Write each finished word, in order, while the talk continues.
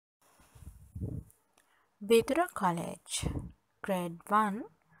Vidura College, Grade 1,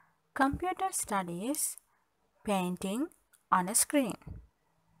 Computer Studies, Painting on a Screen.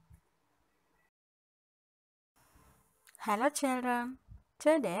 Hello children,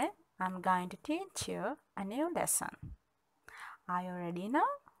 today I'm going to teach you a new lesson. Are you ready now?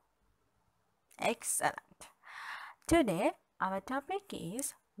 Excellent. Today our topic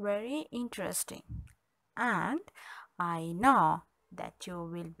is very interesting and I know that you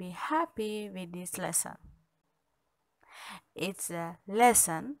will be happy with this lesson. It's a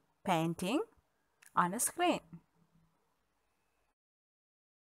lesson painting on a screen.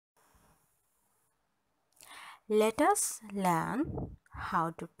 Let us learn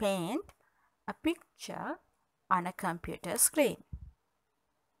how to paint a picture on a computer screen.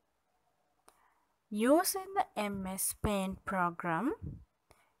 Using the MS Paint program,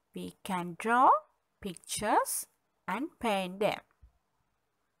 we can draw pictures and paint them.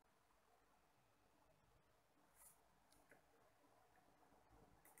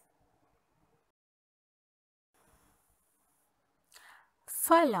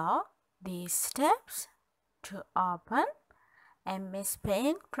 Follow these steps to open MS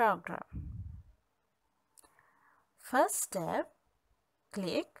Paint program. First step,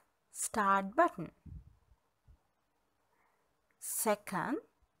 click Start button. Second,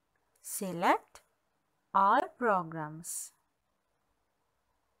 select All programs.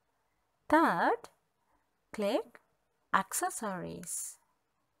 Third, click Accessories.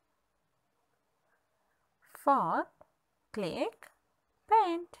 Fourth, click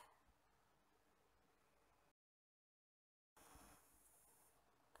Paint.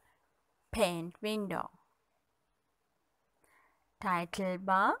 Paint window. Title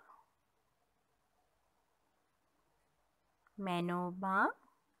bar, menu bar,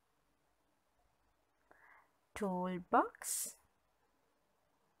 toolbox,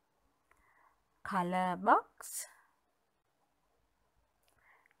 color box,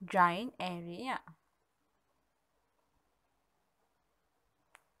 drawing area.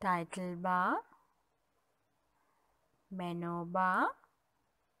 Title bar, menu bar,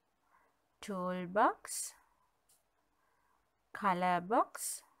 toolbox, color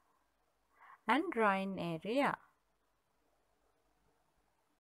box and drawing area.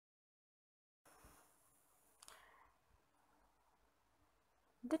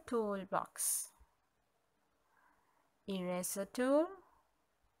 The toolbox. Eraser tool,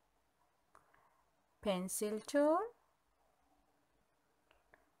 pencil tool,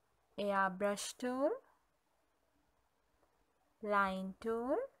 airbrush tool, line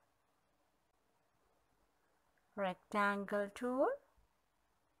tool, rectangle tool,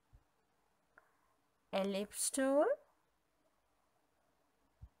 ellipse tool,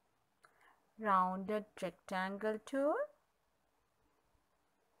 rounded rectangle tool,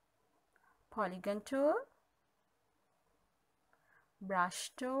 polygon tool,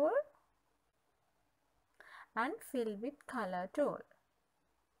 brush tool and fill with color tool.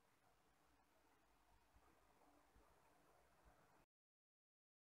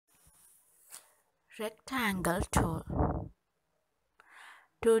 Rectangle tool.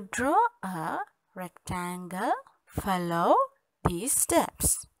 To draw a rectangle, follow these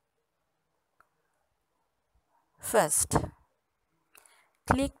steps. First,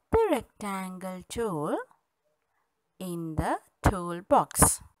 click the rectangle tool in the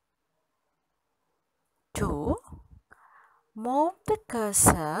toolbox. 2. Move the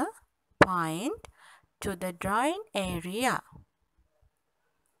cursor point to the drawing area.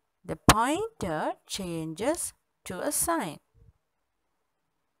 The pointer changes to a sign.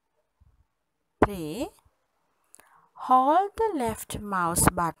 3. Hold the left mouse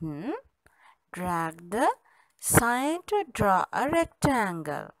button, drag the sign to draw a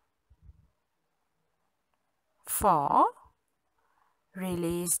rectangle. 4.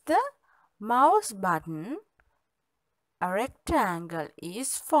 Release the mouse button, a rectangle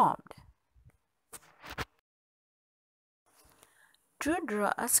is formed. To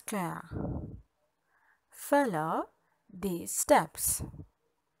draw a square, follow these steps.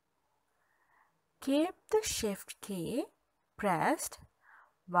 Keep the Shift key pressed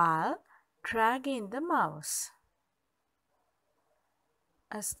while dragging the mouse.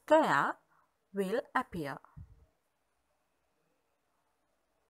 A square will appear.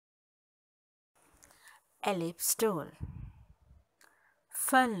 Ellipse tool.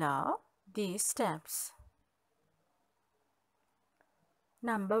 Follow these steps.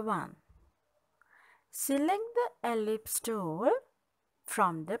 Number 1. Select the ellipse tool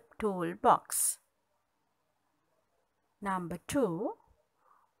from the toolbox. Number 2.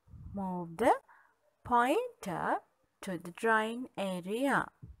 Move the pointer to the drawing area.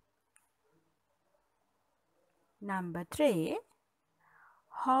 Number 3.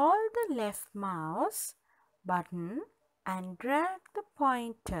 Hold the left mouse button and drag the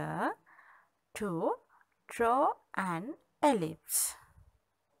pointer to draw an ellipse.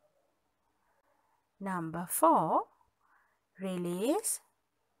 Number 4. Release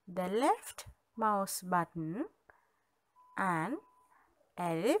the left mouse button and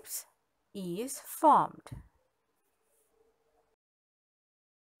ellipse is formed.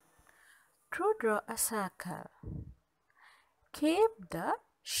 To draw a circle, keep the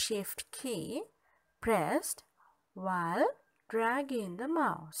Shift key pressed while dragging the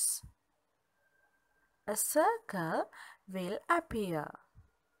mouse. A circle will appear.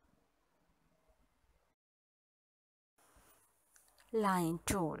 Line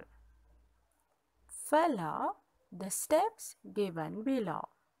tool. Follow the steps given below.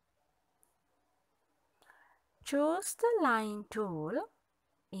 Choose the line tool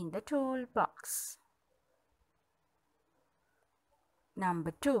in the toolbox.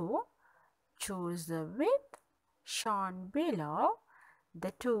 Number 2. Choose the width shown below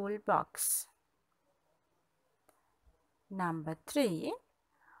the toolbox. Number 3.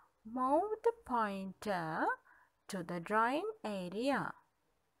 Move the pointer to the drawing area.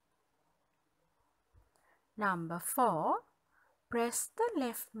 Number 4. Press the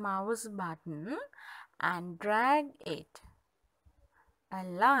left mouse button and drag it. A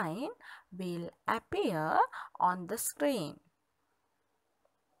line will appear on the screen.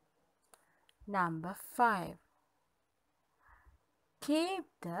 Number 5. Keep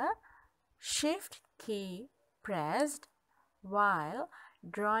the Shift key pressed while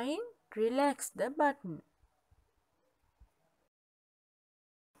drawing. Relax the button.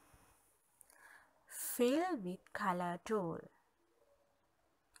 Fill with color tool.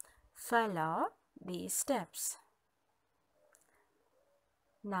 Follow these steps.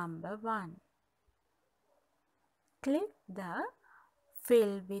 Number 1. Click the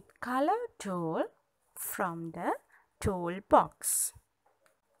Fill with color tool from the toolbox.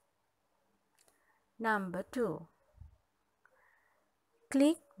 Number 2.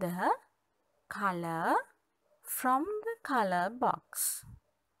 Click the color from the color box.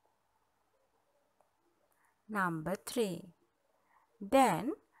 Number 3.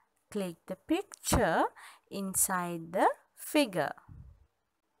 Then click the picture inside the figure.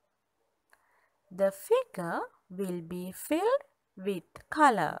 The figure will be filled with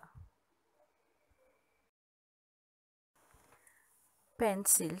color.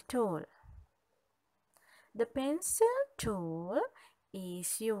 Pencil tool. The pencil tool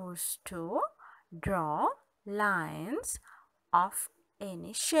is used to draw lines of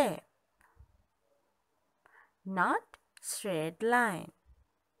any shape, not straight line.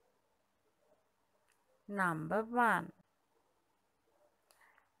 Number 1.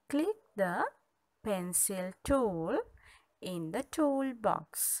 Click the pencil tool in the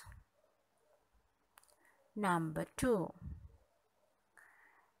toolbox. Number 2.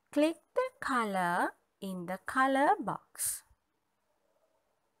 Click the color in the color box.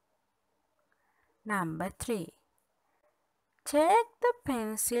 Number 3. Take the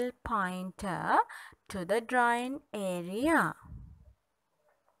pencil pointer to the drawing area.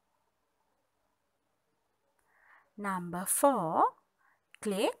 Number 4.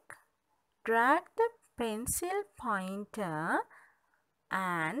 Click, drag the pencil pointer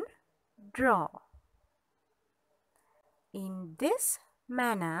and draw. In this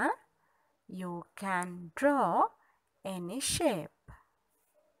manner, you can draw any shape.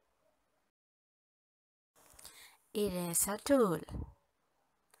 Eraser tool.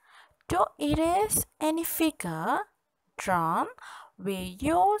 To erase any figure drawn, we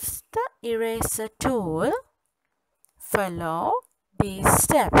use the eraser tool. Follow these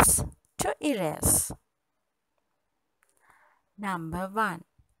steps to erase. Number 1.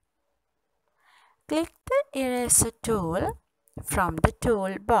 Click the eraser tool from the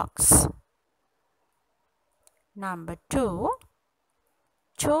toolbox. Number 2.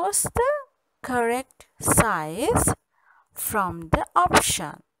 Choose the correct size from the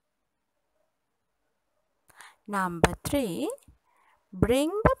option. Number 3. Bring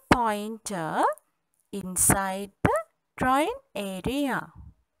the pointer inside the drawing area.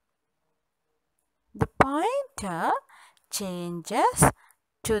 The pointer changes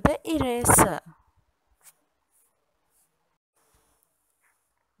to the eraser.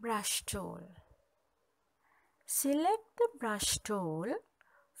 Brush tool. Select the brush tool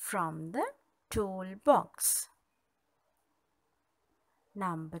from the toolbox.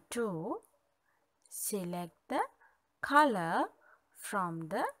 Number 2. Select the color from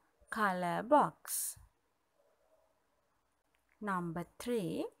the color box. Number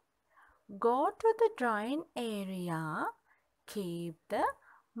 3. Go to the drawing area, keep the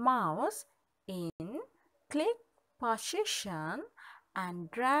mouse in click position and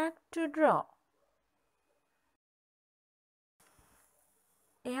drag to draw.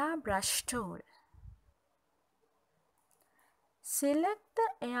 Airbrush tool. Select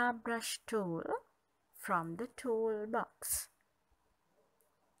the airbrush tool from the toolbox.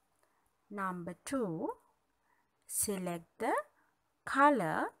 Number 2. Select the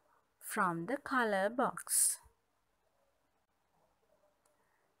color from the color box.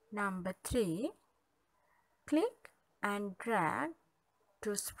 Number 3. Click and drag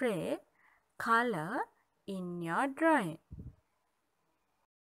to spread color in your drawing.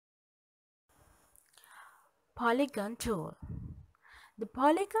 Polygon tool. The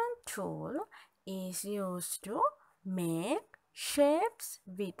polygon tool is used to make shapes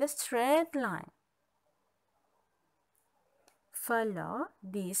with a straight line. Follow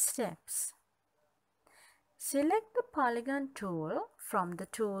these steps. Select the polygon tool from the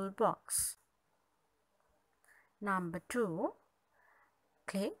toolbox. Number 2.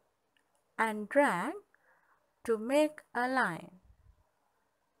 Click and drag to make a line.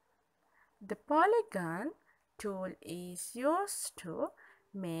 The polygon tool is used to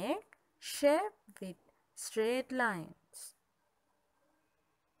make shape with straight lines.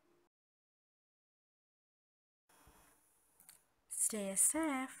 Stay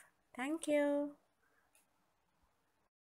safe. Thank you.